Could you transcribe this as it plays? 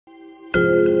Hi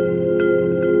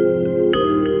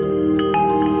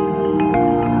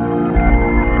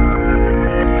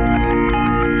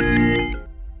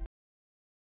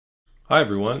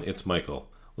everyone, it's Michael.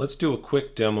 Let's do a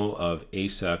quick demo of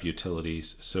ASAP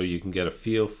Utilities so you can get a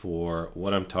feel for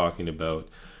what I'm talking about,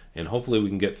 and hopefully we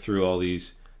can get through all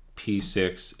these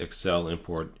P6 Excel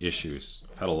import issues.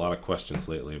 I've had a lot of questions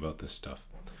lately about this stuff.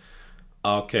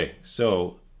 Okay,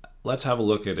 so let's have a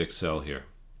look at Excel here.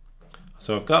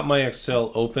 So I've got my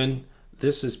Excel open.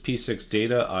 This is P6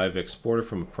 data I've exported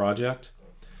from a project.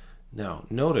 Now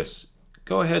notice,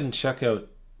 go ahead and check out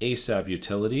ASAP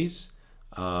Utilities.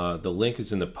 The link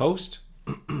is in the post.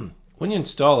 When you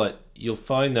install it, you'll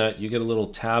find that you get a little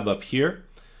tab up here,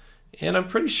 and I'm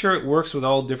pretty sure it works with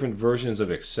all different versions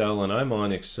of Excel, and I'm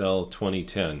on Excel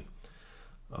 2010.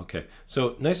 Okay,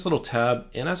 so nice little tab,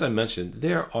 and as I mentioned,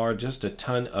 there are just a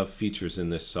ton of features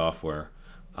in this software.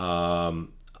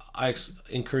 I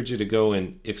encourage you to go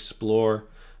and explore,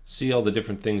 see all the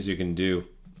different things you can do.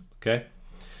 Okay,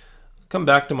 come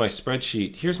back to my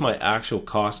spreadsheet. Here's my actual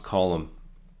cost column.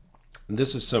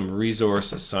 This is some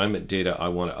resource assignment data I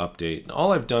want to update. And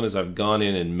all I've done is I've gone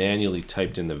in and manually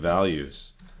typed in the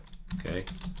values. Okay.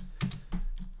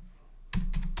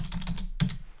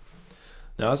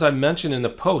 Now, as I mentioned in the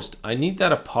post, I need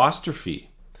that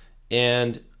apostrophe.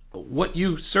 And what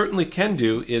you certainly can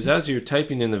do is, as you're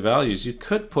typing in the values, you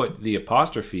could put the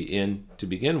apostrophe in to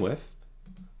begin with.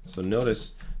 So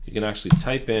notice you can actually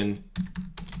type in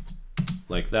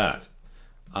like that.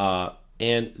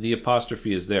 And the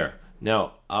apostrophe is there.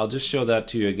 Now, I'll just show that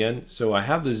to you again. So I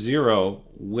have the 0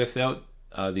 without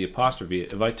the apostrophe.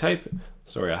 If I type,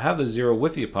 I have the 0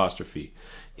 with the apostrophe.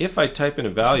 If I type in a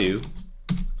value,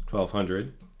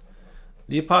 1200,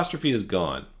 the apostrophe is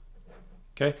gone.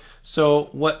 Okay, so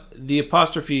what the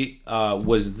apostrophe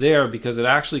was there because it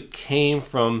actually came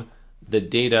from the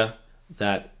data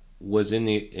that was in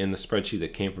the spreadsheet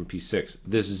that came from P6.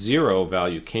 This 0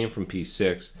 value came from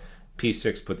P6.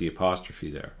 P6 put the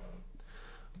apostrophe there.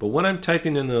 But when I'm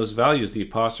typing in those values, the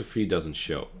apostrophe doesn't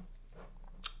show.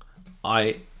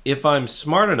 If I'm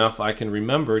smart enough, I can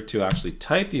remember to actually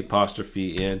type the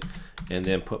apostrophe in and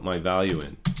then put my value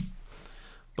in.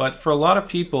 But for a lot of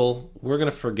people, we're going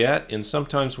to forget, and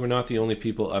sometimes we're not the only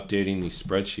people updating these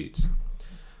spreadsheets.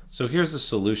 So here's the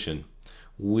solution.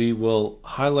 We will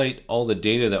highlight all the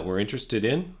data that we're interested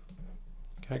in.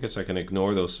 Okay, I guess I can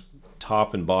ignore those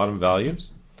top and bottom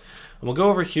values. And we'll go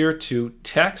over here to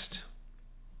Text,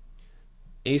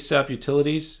 ASAP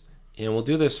Utilities, and we'll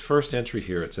do this first entry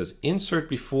here. It says insert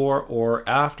before or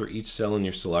after each cell in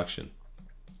your selection.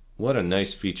 What a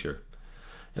nice feature.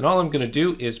 And all I'm going to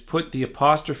do is put the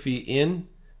apostrophe in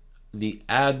the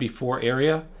add before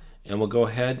area, and we'll go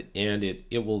ahead and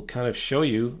it will kind of show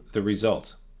you the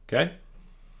result. Okay?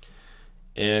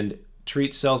 And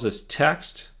treat cells as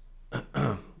text.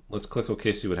 Let's click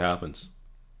OK, see what happens.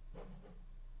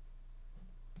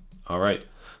 All right.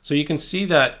 So you can see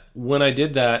that when I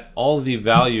did that, all of the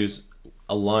values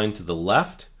aligned to the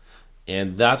left,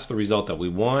 and that's the result that we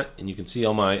want, and you can see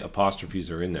all my apostrophes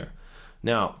are in there.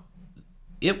 Now,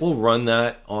 it will run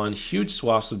that on huge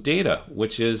swaths of data,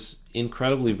 which is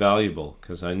incredibly valuable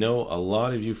because I know a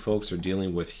lot of you folks are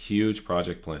dealing with huge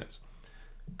project plans.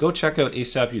 Go check out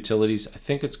ASAP Utilities. I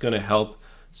think it's going to help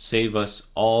save us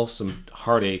all some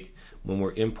heartache when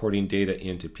we're importing data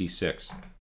into P6.